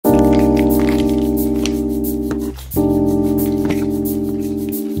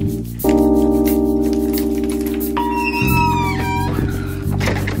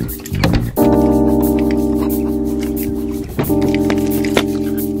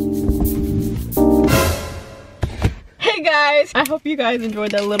I hope you guys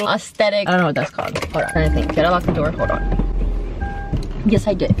enjoyed that little aesthetic. I don't know what that's called. Hold on, I'm trying to think. Did I lock the door? Hold on. Yes,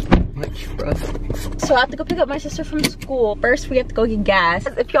 I did. So I have to go pick up my sister from school. First, we have to go get gas.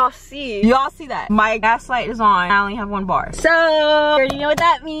 If y'all see that my gas light is on. I only have 1 bar. So you already know what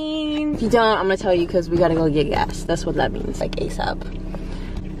that means. If you don't, I'm gonna tell you because we gotta go get gas. That's what that means, like ASAP.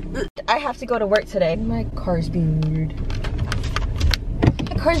 I have to go to work today. My car's being weird.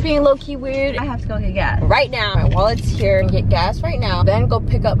 My car's being low-key weird. I have to go get gas right now. My wallet's here and get gas right now. Then go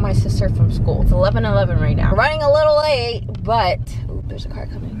pick up my sister from school. It's 11:11 right now. We're running a little late, but ooh, there's a car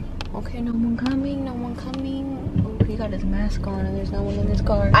coming. Okay, no one coming, no one coming. Oh, he got his mask on and there's no one in his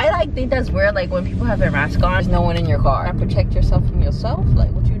car. I like think that's weird, like when people have their mask on, there's no one in your car. You protect yourself from yourself?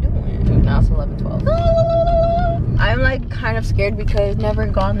 Like, what you doing? Dude, now it's 11:12. I'm like kind of scared because I've never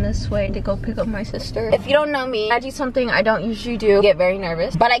gone this way to go pick up my sister. If you don't know me, I do something I don't usually do. I get very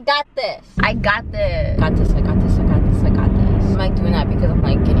nervous, but I got this. I got this. I got this, I got this, I got this, I got this. I'm like doing that because I'm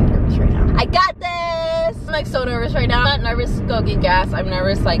like getting nervous right now. I got this. I'm like so nervous right now. I'm not nervous to go get gas. I'm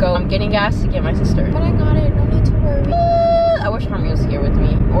nervous like I'm getting gas to get my sister. But I got it, no need to worry. I wish Harmony was here with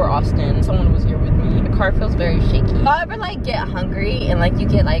me or Austin. Someone was here with me. The car feels very shaky. Y'all ever like get hungry and like you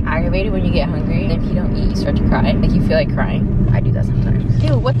get like aggravated when you get hungry? And if you don't eat, you start to cry. Like you feel like crying. I do that sometimes.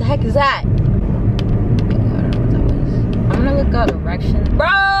 Dude, what the heck is that? Okay, I don't know what that was. I'm gonna look up directions. Bro,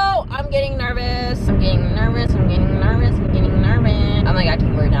 I'm getting nervous. I'm getting nervous. I'm getting nervous. I'm getting nervous. I'm like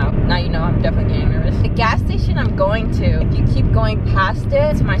acting weird now. Now you know I'm definitely getting nervous. The gas station I'm going to, if you keep going past it,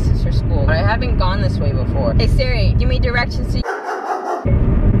 it's my sister's school. But I haven't gone this way before. Hey Siri, give me directions to...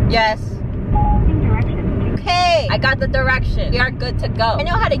 Yes. Okay, I got the direction. We are good to go. I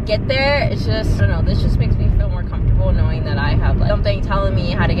know how to get there. It's just, I don't know, this just makes me feel more comfortable knowing that I have like something telling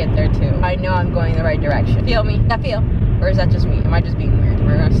me how to get there too. I know I'm going the right direction. Feel me? That feel? Or is that just me? Am I just being weird?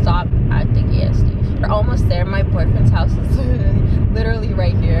 We're gonna stop at the gas station. We're almost there. My boyfriend's house is literally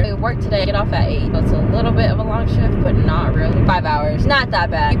right here. I work today, get off at 8. So it's a little bit of a long shift, but not really. 5 hours, not that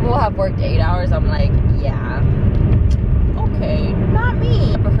bad. People have worked 8 hours. I'm like, yeah, okay, not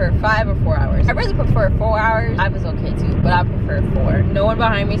me. I prefer 5 or 4 hours. I really prefer 4 hours. 5 is okay too, but I prefer 4. No one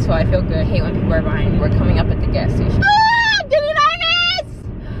behind me, so I feel good. I hate when people are behind me. We're coming up at the gas station. Ah, I'm getting nervous!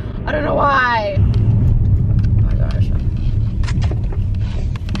 I don't know why. Oh my gosh.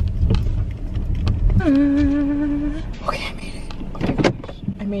 Okay, I made it. Oh my gosh.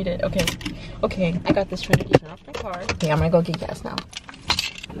 I made it. Okay. Okay, I got this trying to turn off my car. Okay, I'm gonna go get gas now.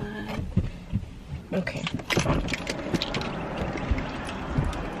 Come on. Okay.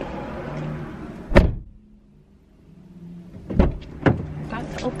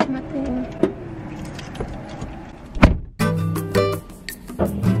 Got to open my thing.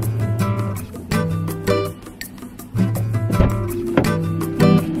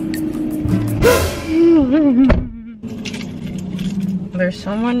 There's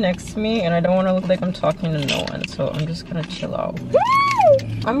someone next to me and I don't want to look like I'm talking to no one, so I'm just gonna chill out.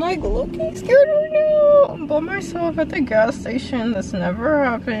 I'm like looking scared right now. I'm by myself at the gas station. This never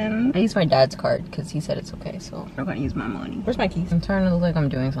happened. I used my dad's card because he said it's okay, so I'm gonna use my money. Where's my keys? I'm trying to look like I'm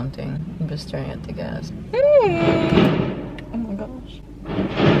doing something. I'm just staring at the gas. Oh my gosh.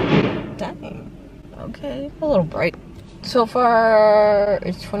 Dang. Okay. A little bright. So far,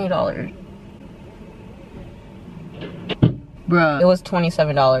 it's $20. Bruh, it was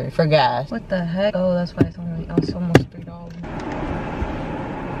 $27 for gas. What the heck? Oh, that's why it's only, oh, it's almost $3.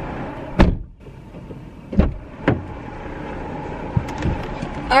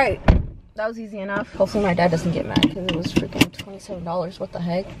 Alright, that was easy enough. Hopefully my dad doesn't get mad because it was freaking $27. What the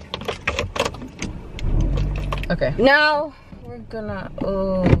heck? Okay, now we're gonna,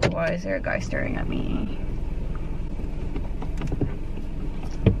 oh, why is there a guy staring at me?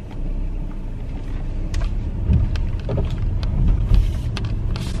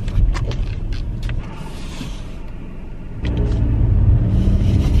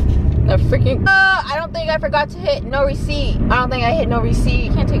 The freaking, I don't think I forgot to hit no receipt. I don't think I hit no receipt.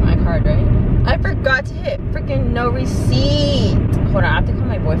 You can't take my card, right? I forgot to hit freaking no receipt. Hold on, I have to call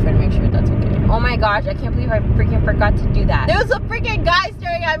my boyfriend to make sure that's okay. Oh my gosh, I can't believe I freaking forgot to do that. There was a freaking guy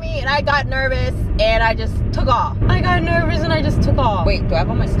staring at me and I got nervous and I just took off. I got nervous and I just took off. Wait, do I have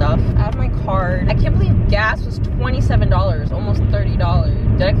all my stuff? I have my card. I can't believe gas was $27, almost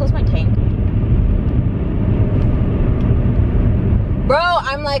 $30. Did I close my tank? Bro,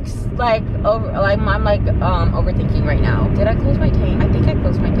 I'm overthinking right now. Did I close my tank? I think I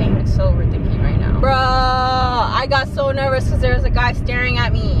closed my tank. I'm so overthinking right now. Bro, I got so nervous because there was a guy staring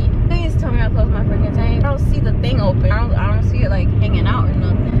at me. Please tell me I closed my freaking tank. I don't see the thing open. I don't see it like hanging out or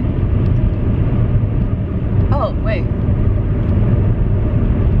nothing. Oh, wait.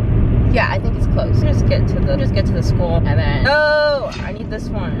 Yeah, I think it's closed. Just get to the school, and then I need this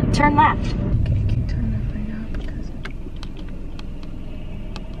one. Turn left. Okay, I can't turn left right now because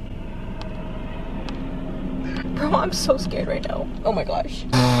bro, I'm so scared right now. Oh my gosh.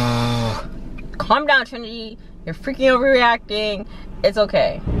 Calm down, Trinity. You're freaking overreacting. It's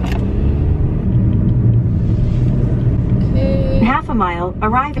okay. Okay. Half a mile,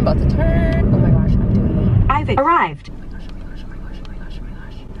 arrived. I'm about to turn. Oh my gosh, I'm doing it. I've arrived.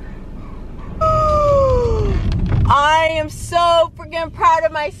 I am so freaking proud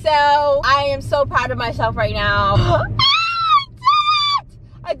of myself. I am so proud of myself right now.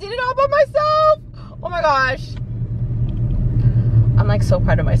 I did it all by myself. Oh my gosh. I'm like so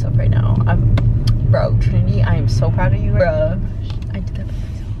proud of myself right now. Bro, Trinity, I am so proud of you, bro. I did that by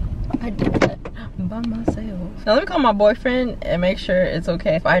myself. I did that by myself. Now let me call my boyfriend and make sure it's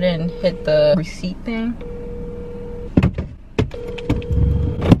okay if I didn't hit the receipt thing.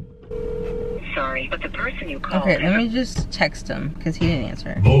 Sorry, but the person you called. Okay, let me just text him because he didn't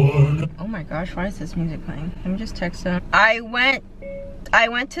answer. Oh my gosh, why is this music playing? Let me just text him. I went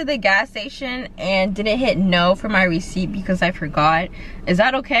to the gas station and didn't hit no for my receipt because I forgot. Is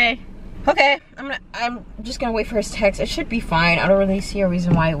that okay? Okay, I'm just gonna wait for his text. It should be fine. I don't really see a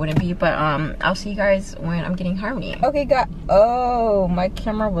reason why it wouldn't be, but I'll see you guys when I'm getting Harmony. Okay, oh, my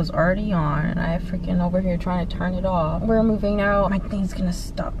camera was already on and I freaking over here trying to turn it off. We're moving now. My thing's gonna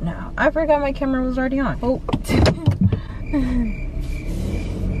stop now. I forgot my camera was already on. Oh.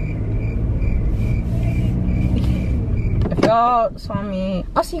 If y'all saw me,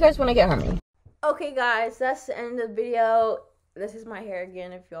 I'll see you guys when I get Harmony. Okay guys, that's the end of the video. This is my hair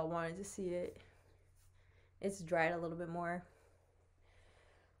again if y'all wanted to see it. It's dried a little bit more.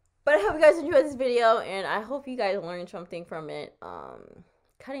 But I hope you guys enjoyed this video and I hope you guys learned something from it.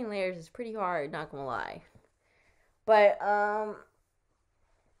 Cutting layers is pretty hard, not gonna lie. But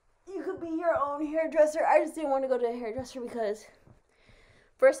you could be your own hairdresser. I just didn't want to go to a hairdresser because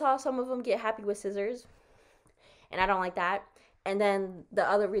first off, some of them get happy with scissors and I don't like that. And then the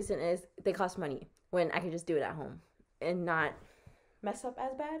other reason is they cost money when I could just do it at home and not mess up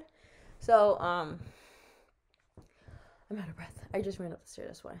as bad. So I'm out of breath. I just ran up the stairs,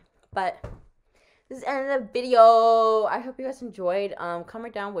 that's why. But this is the end of the video. I hope you guys enjoyed.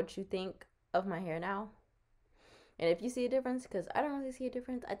 Comment down what you think of my hair now, and if you see a difference, because I don't really see a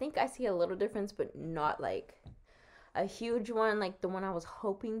difference. I think I see a little difference, but not like a huge one like the one I was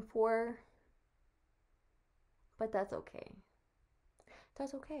hoping for. But that's okay.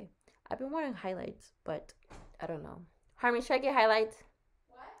 That's okay. I've been wanting highlights, but I don't know. Harmony, should I get highlights?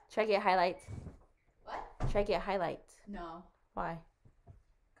 What? Should I get highlights? What? Should I get highlights? No. Why?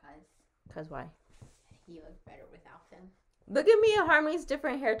 Cause why? you look better without them. Look at me and Harmony's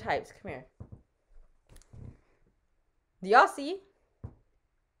different hair types. Come here. Do y'all see?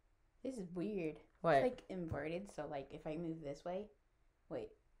 This is weird. What? It's like inverted, so like if I move this way, wait.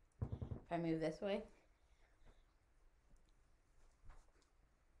 If I move this way.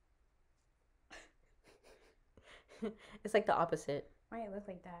 It's like the opposite. Why it look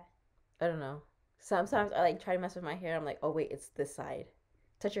like that? I don't know. Sometimes I like try to mess with my hair. I'm like, oh wait, it's this side.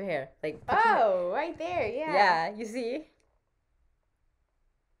 Touch your hair. Like, oh, right there, yeah. Yeah, you see?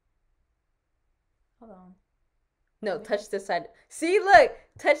 Hold on. No, touch this side. See, look,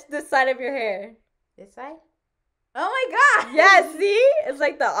 touch this side of your hair. This side? Oh my god! Yeah, see? It's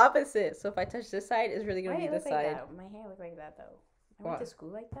like the opposite. So if I touch this side, it's really gonna be this side. Like my hair look like that though. I went to school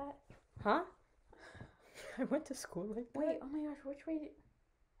like that. Huh? I went to school like that. Wait, oh my gosh, which way did...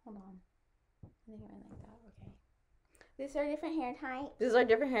 Hold on. I think I went like that, okay. These are different hair types. These are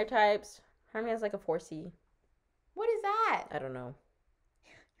different hair types. Harmony has like a 4C. What is that? I don't know.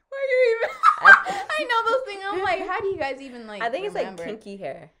 Why are you even... I know those things. I'm like, how do you guys even like I think remember? It's like kinky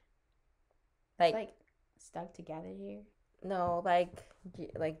hair. Like stuck together here? No, like you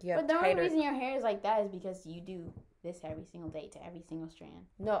have But the tighter... only reason your hair is like that is because you do this every single day to every single strand.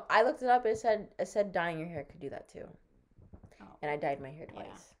 No, I looked it up. It said dyeing your hair could do that too. Oh. And I dyed my hair twice.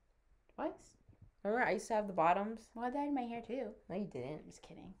 Yeah. Twice? Remember, I used to have the bottoms. Well, I dyed my hair too. No, you didn't. I'm just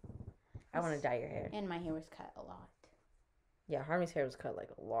kidding. I want to dye your hair. And my hair was cut a lot. Yeah, Harmony's hair was cut like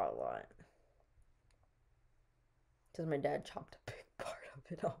a lot. Because my dad chopped a big part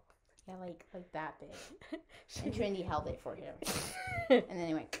of it off. Yeah, like that big. And Trinity held it for him. And then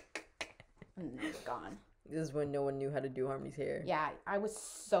it went, and then it was gone. This is when no one knew how to do Harmony's hair. Yeah, I was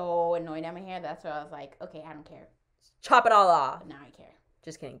so annoyed at my hair. That's why I was like, okay, I don't care. Chop it all off. But now I care.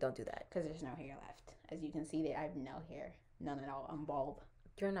 Just kidding. Don't do that. Because there's no hair left. As you can see, I have no hair. None at all. I'm bald.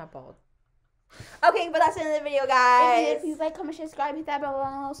 You're not bald. Okay, but that's the end of the video, guys. If you like, comment, subscribe, hit that bell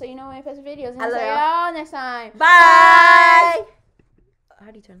below so you know when I post videos. And I I'll see y'all next time. Bye.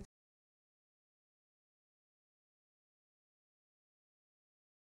 How do you turn this?